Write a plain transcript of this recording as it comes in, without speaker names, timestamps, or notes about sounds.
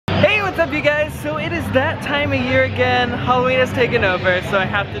What's up, you guys? So it is that time of year again. Halloween has taken over, so I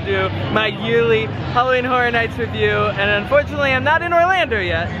have to do my yearly Halloween Horror Nights review, and unfortunately I'm not in Orlando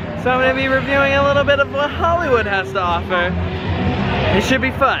yet, so I'm going to be reviewing a little bit of what Hollywood has to offer. It should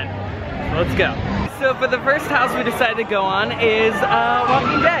be fun. So let's go. So for the first house we decided to go on is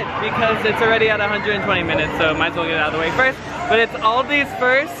Walking Dead, because it's already at 120 minutes, so might as well get it out of the way first. But it's Aldi's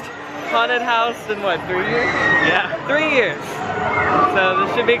first haunted house in what, 3 years? Yeah, 3 years. So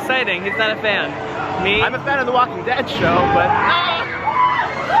this should be exciting. He's not a fan. Me? I'm a fan of the Walking Dead show, but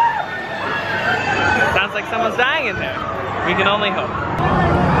sounds like someone's dying in there. We can only hope.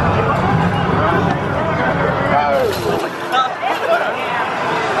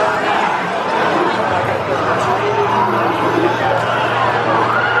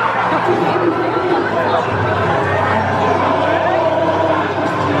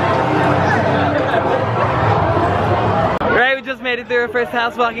 Just made it through our first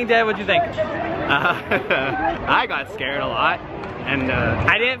house, Walking Dead. What'd you think? I got scared a lot, and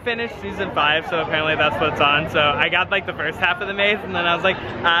I didn't finish season 5, so apparently that's what's on. So I got like the first half of the maze, and then I was like,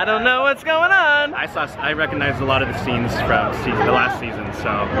 I don't know what's going on. I recognized a lot of the scenes from the last season, so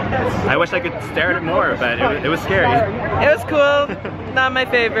I wish I could stare at it more, but it was scary. It was cool. Not my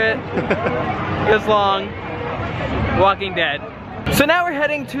favorite. It was long. Walking Dead. So now we're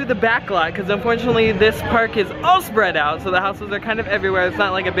heading to the back lot, because unfortunately this park is all spread out, so the houses are kind of everywhere. It's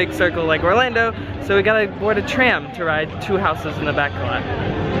not like a big circle like Orlando, so we gotta board a tram to ride 2 houses in the back lot.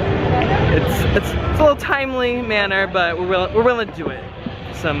 It's a little timely manner, but we're willing to do it.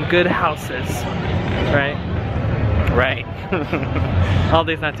 Some good houses, right? Right.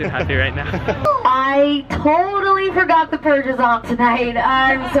 Aldi's not too happy right now. I totally forgot the purge is on tonight.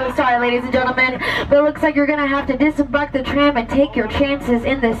 I'm so sorry, ladies and gentlemen, but it looks like you're gonna have to disembark the tram and take your chances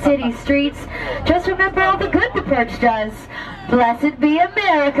in the city streets. Just remember all the good the purge does. Blessed be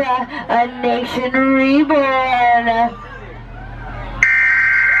America, a nation reborn.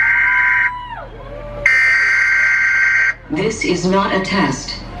 This is not a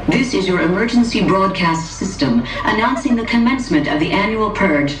test. This is your emergency broadcast system announcing the commencement of the annual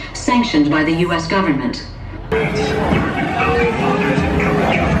purge sanctioned by the U.S. government.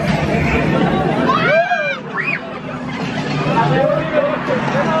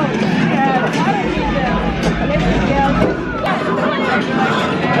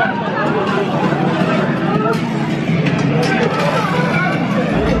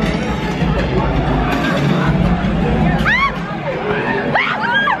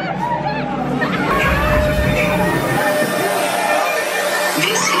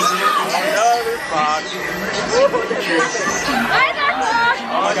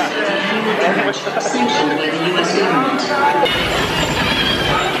 Sanctioned by the U.S. government.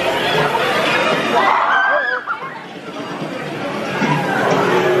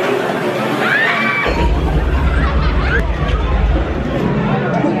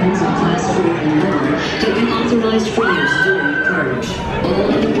 Weapons of class 4 and more have been authorized for use during the purge.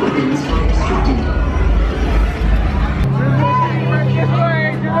 All other weapons are restricted.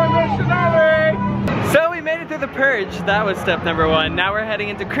 So we made it through the purge. That was step number 1. Now we're heading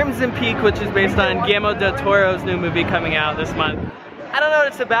into Crimson Peak, which is based on Guillermo del Toro's new movie coming out this month. I don't know what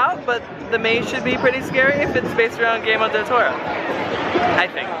it's about, but the maze should be pretty scary if it's based around Guillermo del Toro, I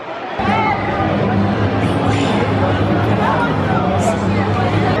think.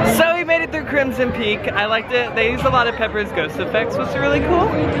 So we made it through Crimson Peak. I liked it. They used a lot of Pepper's ghost effects, which is really cool.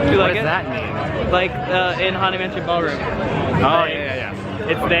 Do you like it? What does that mean? Like in Haunted Mansion Ballroom. Oh, yeah.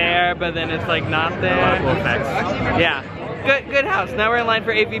 It's there, but then it's like not there. Cool effects. Yeah, good house. Now we're in line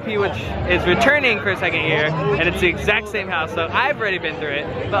for AVP, which is returning for a 2nd year, and it's the exact same house, so I've already been through it,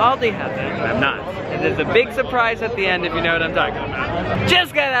 but Aldi hasn't. I'm not. And there's a big surprise at the end, if you know what I'm talking about.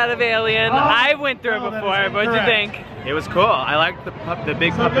 Just got out of Alien. I went through it before. What'd you think? It was cool. I liked the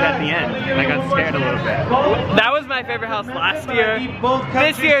big puppet at the end. I got scared a little bit. That was my favorite house last year.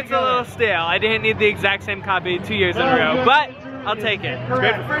 This year it's a little stale. I didn't need the exact same copy 2 years in a row, but I'll take it. It's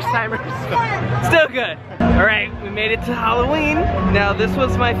great for first timers. Still good. Alright, we made it to Halloween. Now this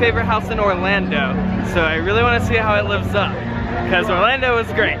was my favorite house in Orlando, so I really want to see how it lives up, because Orlando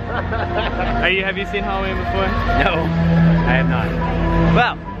was great. Have you seen Halloween before? No, I have not.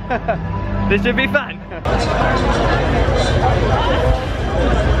 Well, this should be fun.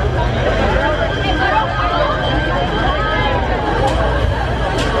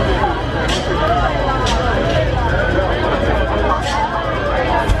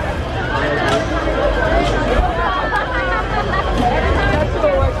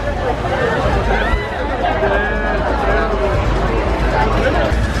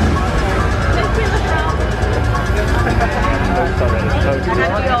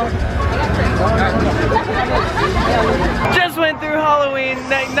 Just went through Halloween,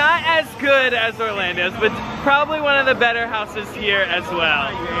 not as good as Orlando's, but probably one of the better houses here as well.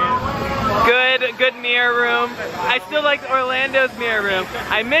 Good mirror room. I still liked Orlando's mirror room.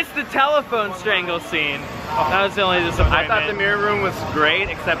 I missed the telephone strangle scene. That was the only disappointment. I thought the mirror room was great,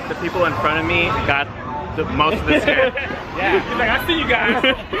 except the people in front of me got most of the scare. Yeah. He's like, I see you guys.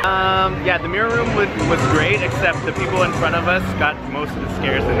 Yeah, the mirror room was great, except the people in front of us got most of the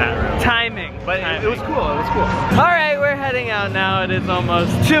scares in that room. Timing. But it was cool, it was cool. Alright, we're heading out now. It is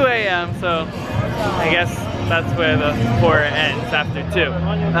almost 2 a.m. so I guess that's where the horror ends, after 2.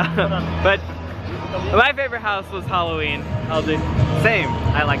 But my favorite house was Halloween. Same,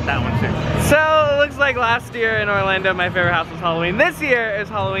 I like that one too. So it looks like last year in Orlando my favorite house was Halloween. This year is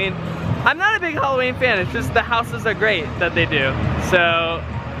Halloween. I'm not a big Halloween fan, it's just the houses are great that they do. So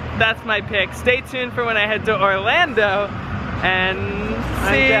that's my pick. Stay tuned for when I head to Orlando and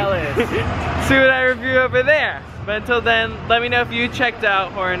see what I review over there. But until then, let me know if you checked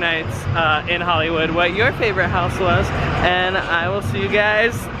out Horror Nights in Hollywood, what your favorite house was, and I will see you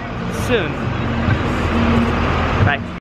guys soon. Bye.